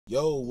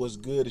Yo, what's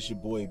good? It's your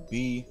boy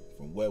B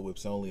from Wet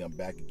Whips Only. I'm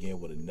back again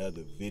with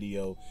another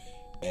video.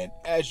 And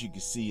as you can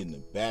see in the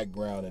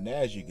background, and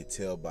as you can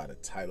tell by the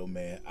title,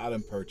 man, I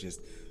done purchased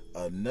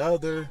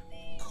another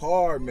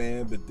car,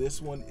 man, but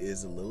this one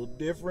is a little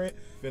different.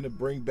 Finna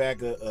bring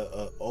back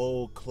a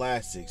old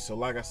classic. So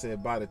like I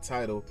said by the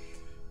title,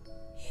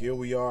 here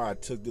we are. I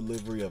took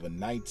delivery of a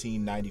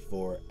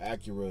 1994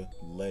 Acura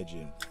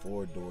Legend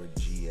 4-door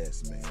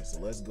GS, man. So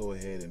let's go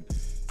ahead and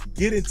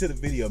get into the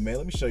video, man.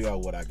 Let me show y'all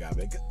what I got,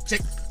 man.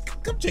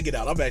 Come check it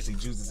out. I'm actually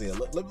juiced as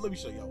hell. Let me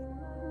show y'all.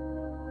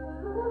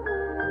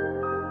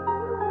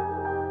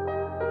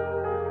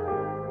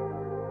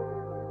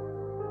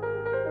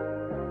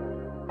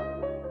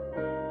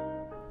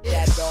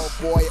 That old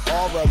boy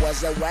Aura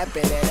was a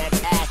weapon, and that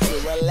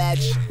Acura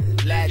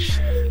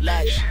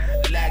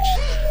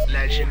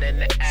legend in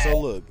the act. So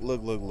look.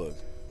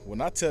 When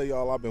I tell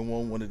y'all I've been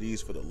wanting one of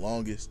these for the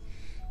longest,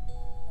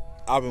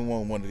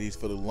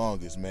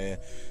 man.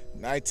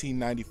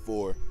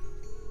 1994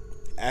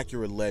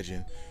 Acura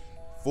Legend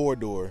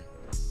 4-door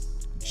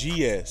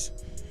GS,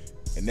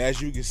 and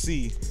as you can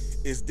see,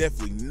 it's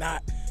definitely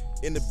not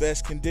in the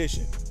best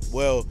condition.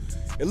 Well,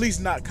 at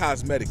least not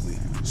cosmetically.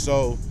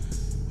 So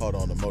hold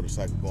on, the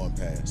motorcycle going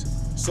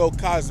past. So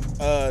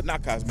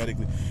not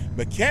cosmetically,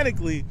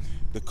 mechanically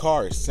the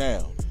car is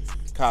sound.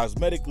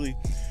 Cosmetically,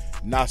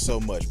 not so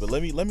much. But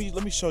let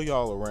me show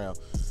y'all around,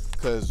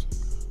 because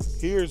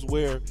here's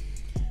where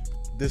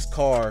this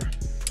car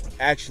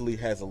actually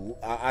has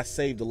I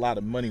saved a lot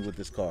of money with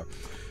this car.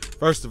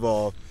 First of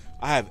all,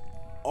 I have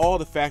all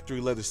the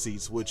factory leather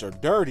seats, which are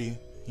dirty.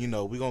 You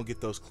know, we're gonna get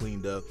those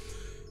cleaned up,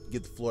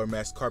 get the floor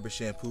mats, carpet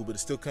shampoo, but it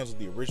still comes with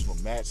the original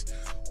mats.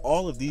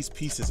 All of these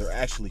pieces are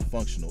actually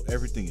functional.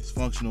 Everything is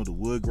functional. The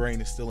wood grain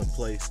is still in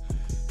place.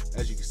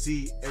 As you can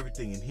see,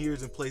 everything in here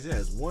is in place. It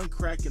has one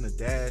crack in the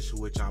dash,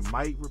 which I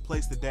might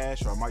replace the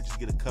dash, or I might just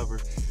get a cover.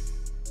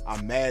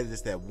 I'm mad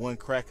it's that one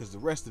crack because the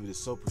rest of it is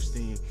so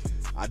pristine.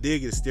 I did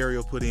get a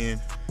stereo put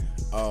in.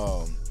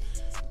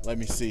 Let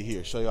me see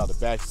here, show y'all the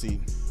back seat.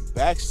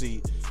 Back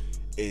seat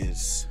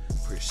is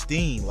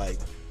pristine. Like,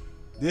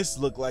 this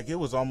looked like it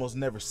was almost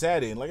never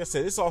sat in. Like I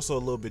said, it's also a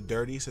little bit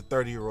dirty. It's a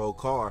 30-year-old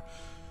car,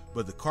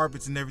 but the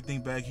carpets and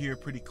everything back here are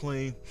pretty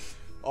clean.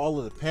 All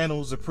of the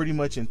panels are pretty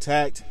much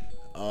intact.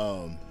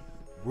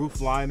 Roof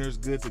liner's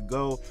good to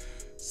go.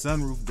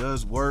 Sunroof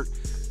does work.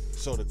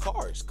 So the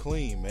car is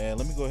clean, man.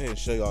 Let me go ahead and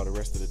show y'all the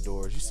rest of the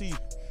doors. You see,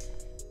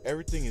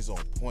 everything is on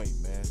point,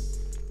 man.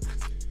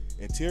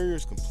 Interior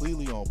is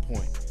completely on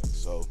point.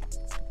 So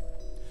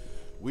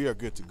we are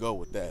good to go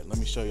with that. Let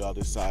me show y'all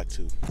this side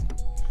too.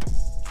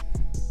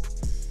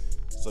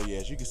 So yeah,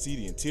 as you can see,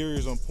 the interior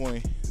is on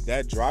point.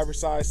 That driver's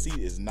side seat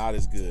is not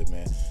as good,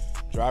 man.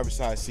 Driver's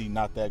side seat,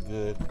 not that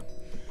good.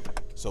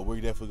 So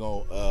we're definitely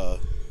gonna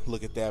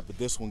look at that, but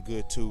this one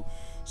good too.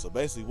 So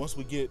basically, once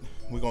we're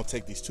gonna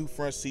take these two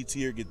front seats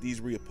here, get these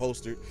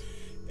reupholstered,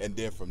 and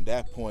then from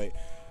that point,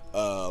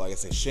 like I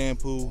said,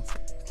 shampoo,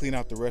 clean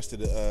up the rest of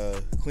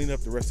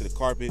the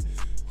carpet,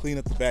 clean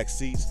up the back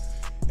seats.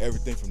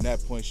 Everything from that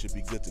point should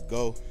be good to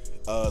go.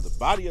 The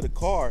body of the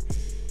car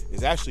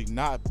is actually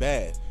not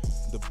bad.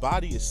 The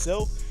body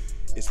itself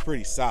is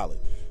pretty solid.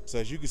 So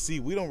as you can see,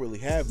 we don't really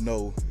have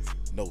no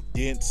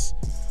dents.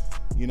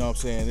 You know what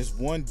I'm saying? There's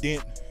one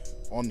dent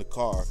on the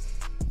car,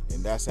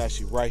 and that's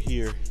actually right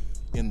here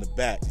in the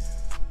back.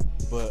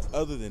 But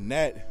other than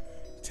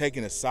that,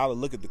 taking a solid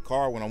look at the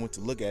car, when I went to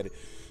look at it,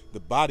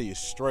 the body is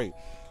straight.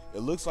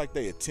 It looks like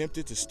they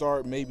attempted to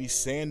start maybe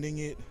sanding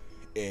it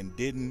and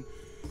didn't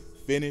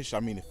finish. I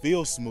mean, it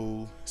feels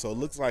smooth, so it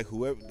looks like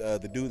whoever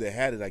the dude that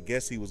had it, I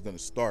guess he was gonna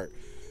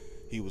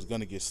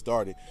get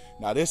started.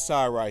 Now this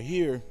side right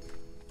here,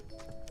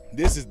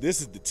 this is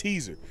the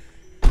teaser,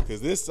 because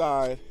this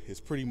side is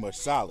pretty much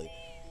solid.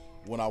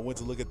 When I went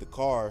to look at the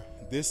car,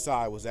 this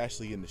side was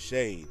actually in the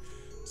shade,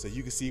 so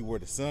you can see where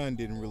the sun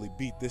didn't really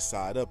beat this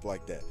side up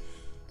like that.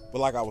 But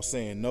like I was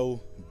saying,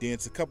 no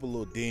dents, a couple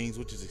little dings,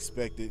 which is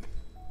expected.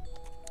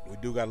 We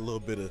do got a little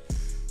bit of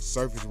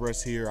surface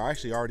rust here. I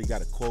actually already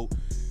got a quote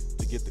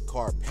to get the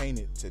car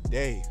painted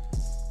today,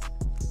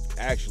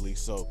 actually.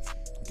 So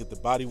get the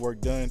body work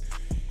done,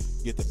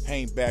 get the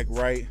paint back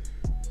right,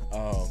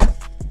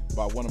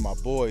 by one of my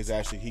boys.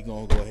 Actually, he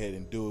gonna go ahead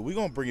and do it. We're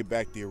gonna bring it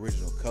back the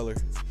original color.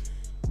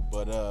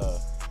 But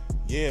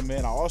yeah,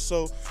 man, I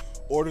also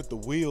ordered the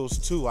wheels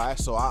too. I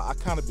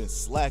kind of been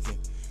slacking.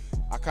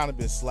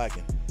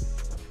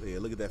 Yeah,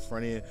 look at that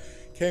front end.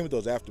 Came with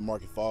those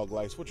aftermarket fog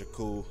lights, which are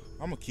cool.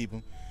 I'm gonna keep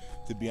them,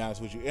 to be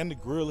honest with you. And the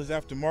grill is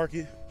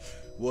aftermarket.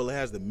 Well, it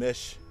has the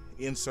mesh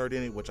insert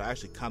in it, which I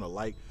actually kind of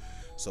like.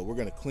 So we're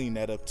gonna clean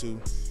that up too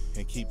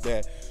and keep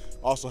that.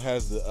 Also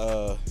has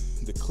the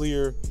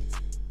clear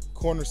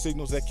corner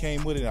signals that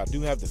came with it. I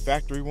do have the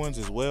factory ones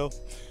as well.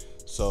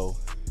 So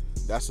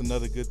that's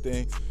another good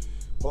thing.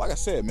 But like I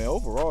said, man,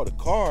 overall the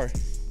car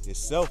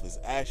itself is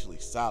actually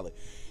solid.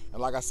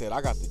 And like I said,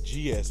 I got the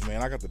GS,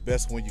 man. I got the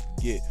best one you can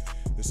get.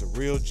 It's a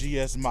real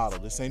GS model.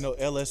 This ain't no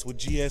LS with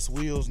GS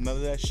wheels, none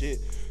of that shit.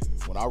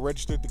 When I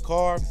registered the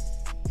car,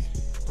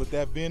 Put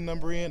that VIN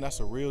number in, that's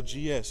a real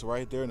GS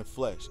right there in the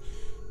flesh.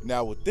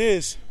 Now with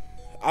this,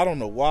 I don't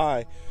know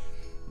why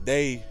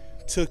they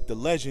took the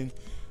legend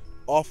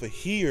off of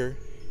here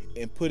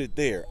and put it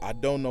there. I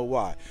don't know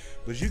why.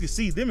 But as you can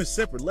see, them is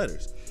separate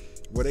letters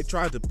where they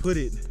tried to put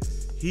it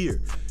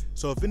here.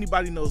 So if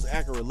anybody knows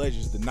Acura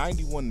Legends, the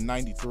 91 and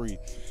 93,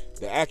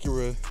 the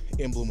Acura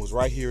emblem was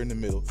right here in the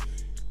middle.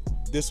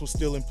 This was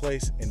still in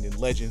place, and then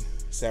Legend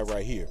sat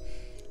right here.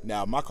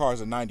 Now my car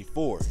is a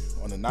 94.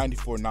 On the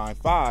 94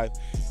 95,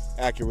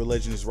 Acura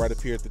Legend is right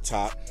up here at the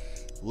top.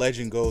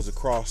 Legend goes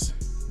across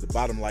the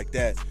bottom like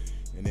that,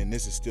 and then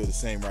this is still the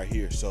same right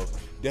here. So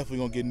definitely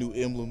gonna get new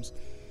emblems,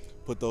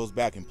 put those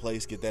back in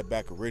place, get that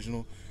back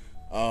original.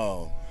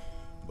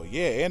 But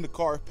yeah, and the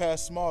car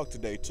passed smog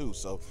today too,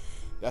 so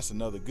that's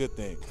another good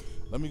thing.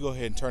 Let me go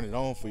ahead and turn it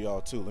on for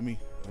y'all too. Let me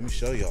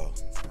show y'all.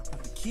 Where I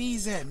put the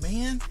keys at,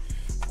 man?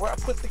 Where I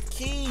put the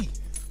key?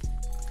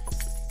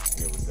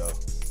 Here we go.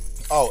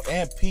 Oh,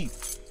 and peep,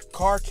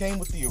 car came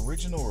with the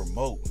original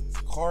remote.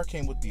 Car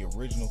came with the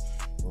original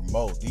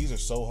remote. These are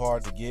so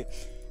hard to get.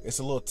 It's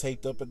a little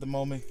taped up at the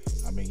moment.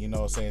 I mean, you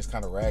know what I'm saying, it's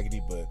kind of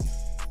raggedy, but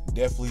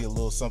definitely a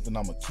little something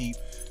I'm gonna keep.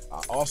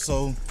 I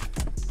also,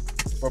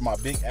 for my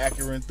big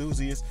Acura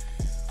enthusiast,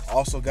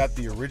 also got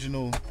the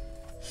original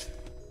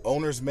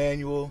owner's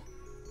manual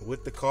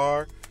with the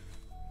car.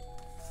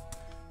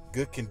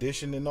 Good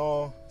condition and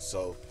all.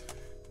 So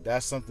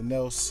that's something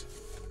else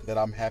that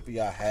I'm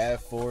happy I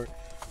have for it.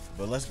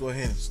 But let's go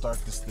ahead and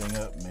start this thing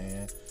up,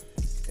 man.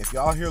 If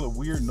y'all hear the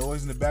weird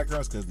noise in the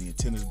background, it's because the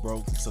antenna's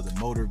broke, so the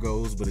motor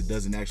goes, but it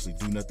doesn't actually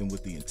do nothing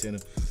with the antenna.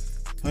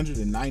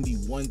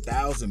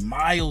 191,000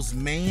 miles,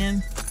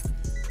 man.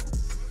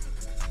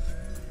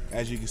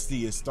 As you can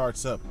see, it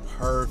starts up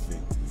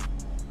perfect.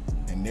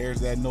 And there's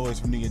that noise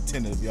from the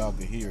antenna if y'all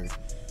can hear it.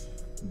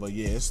 But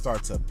yeah, it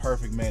starts up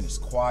perfect, man. It's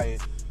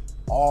quiet.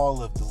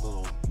 All of the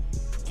little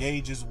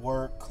gauges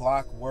work,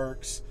 clock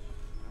works.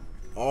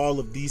 All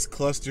of these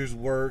clusters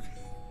work.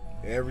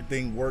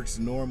 Everything works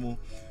normal.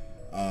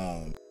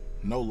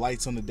 No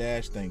lights on the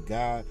dash, thank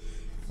God.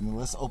 I mean,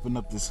 let's open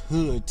up this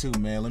hood too,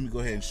 man. Let me go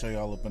ahead and show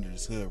y'all up under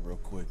this hood real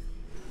quick.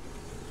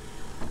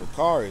 The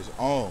car is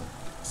on.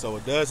 So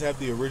it does have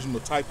the original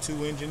Type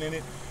 2 engine in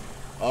it.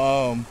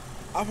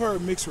 I've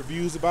heard mixed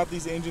reviews about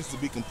these engines, to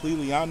be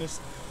completely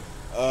honest.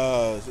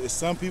 It's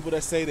some people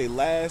that say they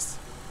last.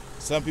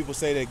 Some people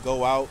say they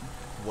go out.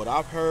 What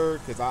I've heard,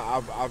 because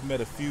I've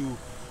met a few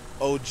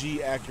OG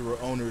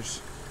Acura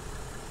owners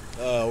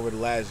over the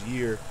last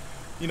year.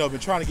 You know, been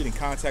trying to get in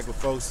contact with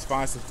folks,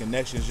 find some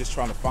connections, just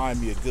trying to find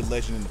me a good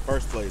legend in the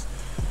first place.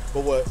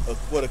 But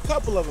what a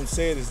couple of them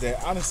said is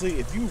that, honestly,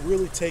 if you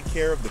really take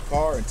care of the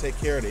car and take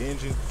care of the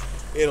engine,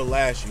 it'll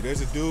last you.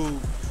 There's a dude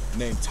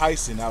named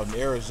Tyson out in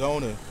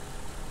Arizona,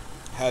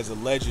 has a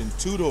Legend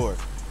 2-door,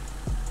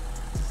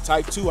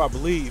 Type 2, I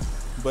believe,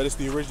 but it's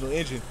the original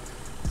engine.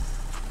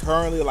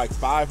 Currently like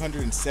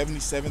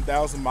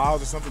 577,000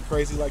 miles or something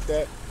crazy like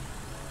that.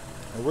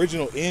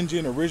 Original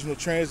engine, original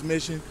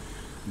transmission,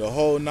 the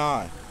whole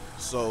nine.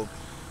 So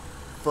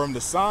from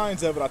the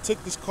signs of it, I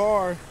took this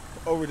car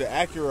over to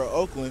Acura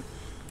Oakland.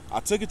 I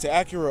took it to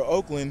Acura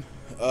Oakland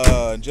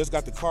and just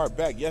got the car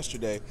back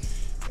yesterday,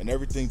 and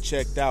everything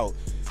checked out.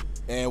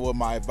 And what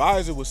my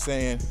advisor was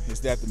saying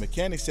is that the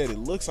mechanic said it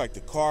looks like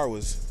the car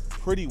was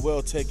pretty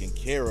well taken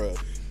care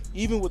of,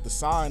 even with the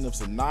sign of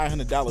some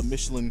 $900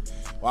 Michelin,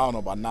 well, I don't know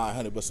about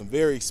 900, but some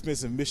very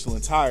expensive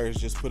Michelin tires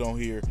just put on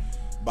here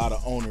by the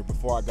owner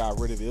before I got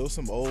rid of it. It was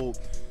some old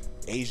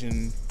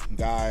Asian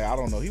guy, I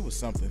don't know, he was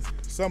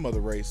some other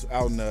race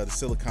out in the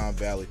Silicon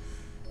Valley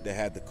that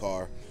had the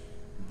car.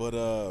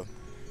 But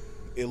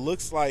it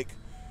looks like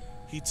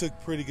he took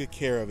pretty good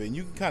care of it, and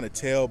you can kind of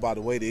tell by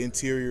the way the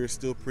interior is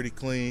still pretty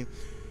clean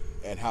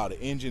and how the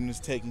engine is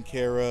taken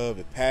care of.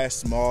 It passed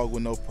smog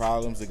with no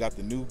problems. They got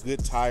the new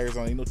good tires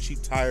on, ain't no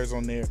cheap tires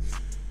on there,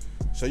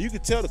 so you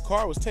could tell the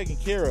car was taken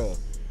care of.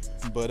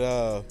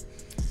 But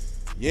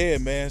yeah,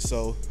 man,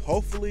 so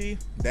hopefully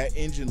that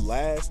engine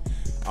lasts.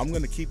 I'm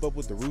gonna keep up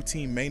with the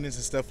routine maintenance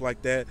and stuff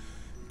like that.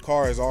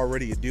 Car is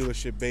already a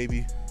dealership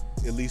baby,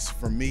 at least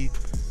for me.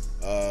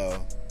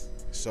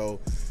 So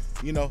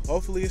you know,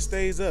 hopefully it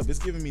stays up. It's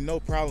giving me no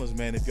problems,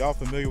 man. If y'all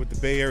familiar with the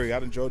Bay Area, I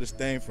done drove this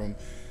thing from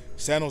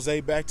San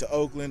Jose back to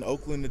Oakland,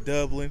 Oakland to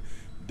Dublin,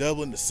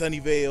 Dublin to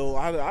Sunnyvale.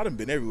 I done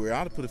been everywhere.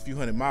 I done put a few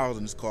hundred miles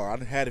in this car. I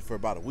done had it for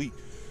about a week.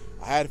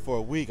 I had it for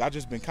a week. I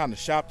just been kind of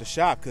shop to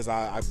shop because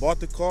I bought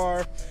the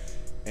car,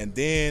 and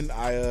then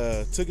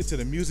I took it to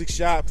the music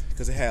shop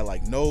because it had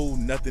like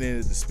nothing in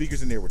it. The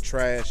speakers in there were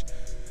trash.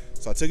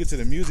 So I took it to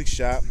the music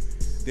shop.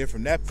 Then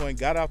from that point,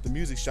 got out the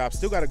music shop.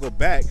 Still got to go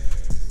back,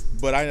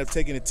 but I ended up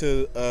taking it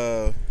to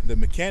the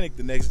mechanic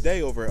the next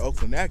day over at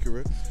Oakland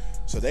Acura.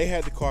 So they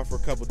had the car for a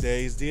couple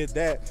days, did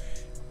that.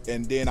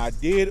 And then I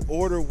did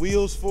order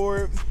wheels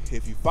for it.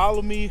 If you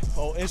follow me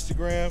on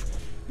Instagram,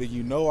 then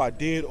you know I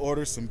did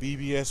order some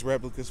BBS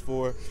replicas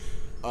for it.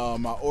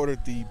 I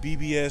ordered the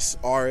BBS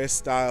RS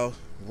style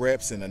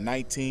reps in a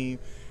 19.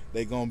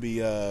 They're gonna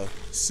be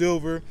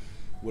silver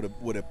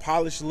with a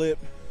polished lip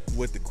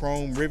with the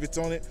chrome rivets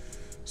on it.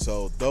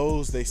 So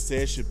those, they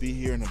said, should be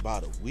here in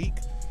about a week.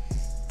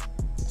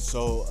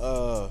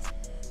 So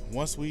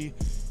once we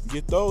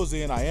get those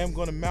in, I am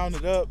gonna mount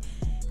it up.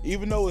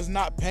 Even though it's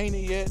not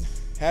painted yet,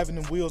 having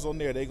them wheels on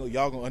there,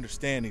 y'all gonna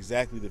understand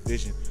exactly the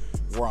vision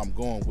where I'm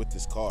going with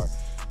this car.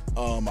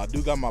 I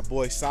do got my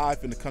boy Sai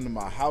finna come to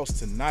my house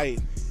tonight,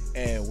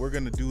 and we're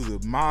gonna do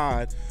the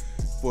mod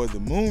for the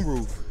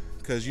moonroof,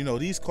 because you know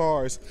these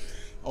cars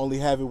only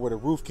have it where the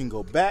roof can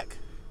go back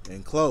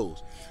and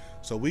close.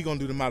 So we gonna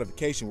do the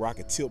modification where I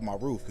can tilt my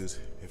roof, because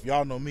if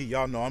y'all know me,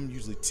 y'all know I'm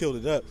usually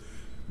tilted up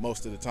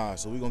most of the time.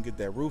 So we gonna get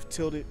that roof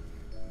tilted,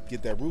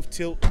 get that roof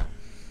tilt,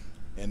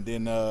 and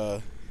then I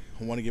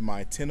want to get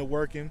my antenna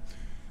working.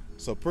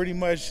 So pretty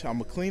much I'm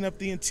gonna clean up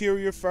the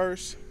interior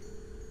first.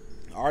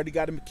 I already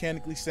got it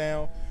mechanically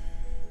sound.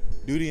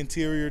 Do the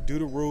interior, do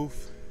the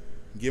roof,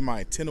 get my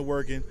antenna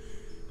working,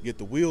 get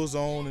the wheels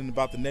on in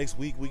about the next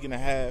week and a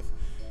half.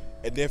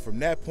 And then from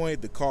that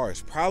point, the car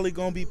is probably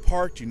gonna be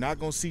parked. You're not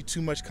gonna see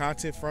too much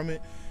content from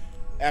it.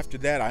 After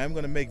that, I am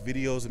gonna make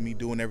videos of me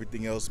doing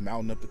everything else,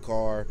 mounting up the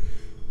car.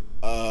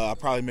 I'll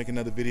probably make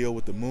another video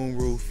with the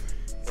moonroof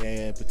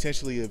and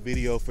potentially a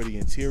video for the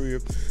interior.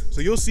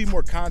 So you'll see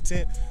more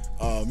content.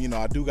 You know,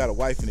 I do got a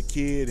wife and a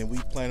kid, and we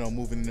plan on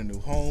moving in a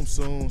new home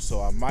soon.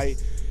 So I might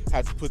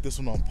have to put this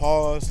one on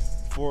pause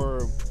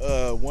for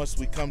once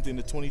we come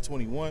into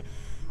 2021.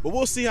 But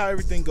we'll see how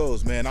everything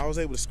goes, man. I was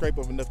able to scrape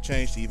up enough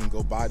change to even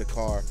go buy the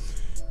car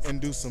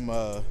and do some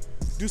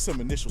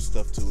initial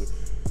stuff to it.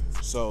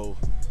 So,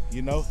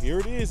 you know, here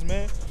it is,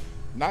 man.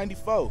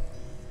 94,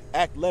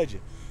 act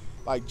legend.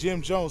 Like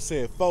Jim Jones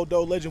said,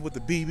 photo legend with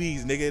the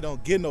BBs, nigga. It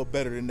don't get no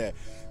better than that.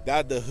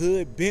 That the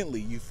hood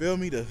Bentley, you feel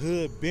me? The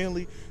hood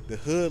Bentley, the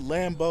hood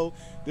Lambo,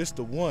 this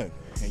the one.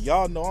 And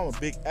y'all know I'm a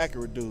big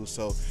Acura dude,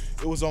 so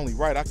it was only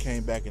right I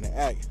came back in the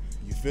act.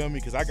 You feel me?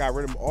 Because I got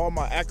rid of all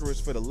my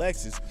Acuras for the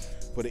Lexus,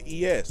 for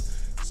the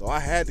ES. So I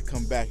had to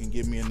come back and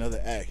give me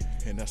another act.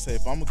 And I said,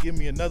 if I'm gonna give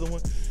me another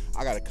one,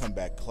 I gotta come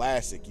back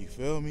classic, you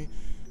feel me?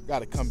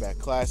 Gotta come back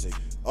classic.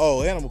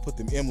 Oh, and I'm gonna put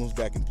them emblems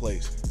back in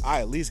place. I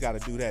at least gotta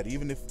do that.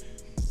 Even if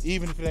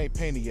it ain't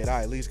painted yet,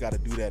 I at least gotta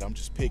do that. I'm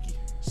just picky.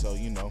 So,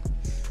 you know.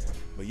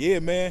 But yeah,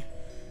 man,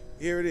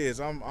 here it is.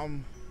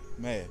 I'm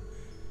mad.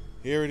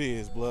 Here it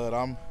is, blood.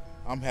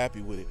 I'm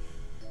happy with it.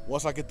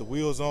 Once I get the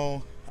wheels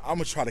on, I'm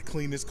gonna try to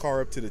clean this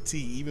car up to the T,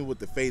 even with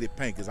the faded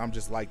paint, because I'm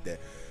just like that.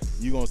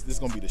 This is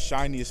gonna be the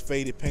shiniest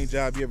faded paint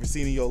job you ever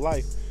seen in your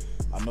life.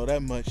 I know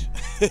that much.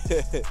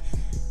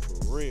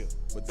 For real.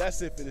 But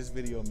that's it for this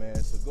video, man.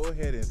 So go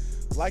ahead and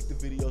like the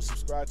video,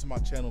 subscribe to my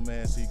channel,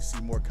 man, so you can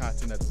see more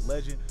content of the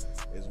Legend,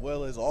 as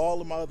well as all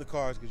of my other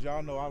cars, because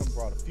y'all know I done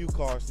brought a few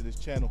cars to this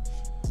channel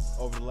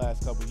over the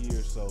last couple of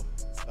years. So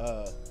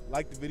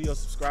like the video,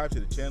 subscribe to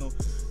the channel,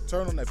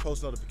 turn on that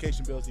post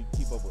notification bell so you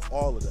can keep up with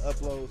all of the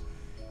uploads.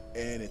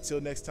 And until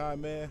next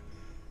time, man,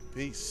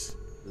 peace.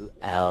 2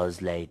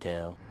 hours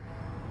later. All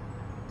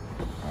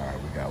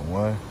right, we got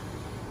one.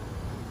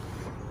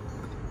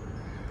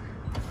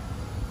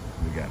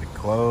 We got it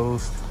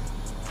closed.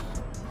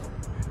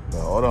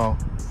 But hold on.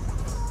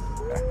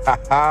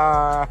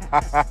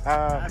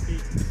 Happy.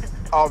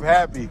 I'm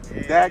happy.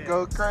 Yeah. That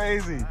go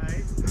crazy.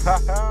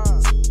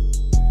 Right.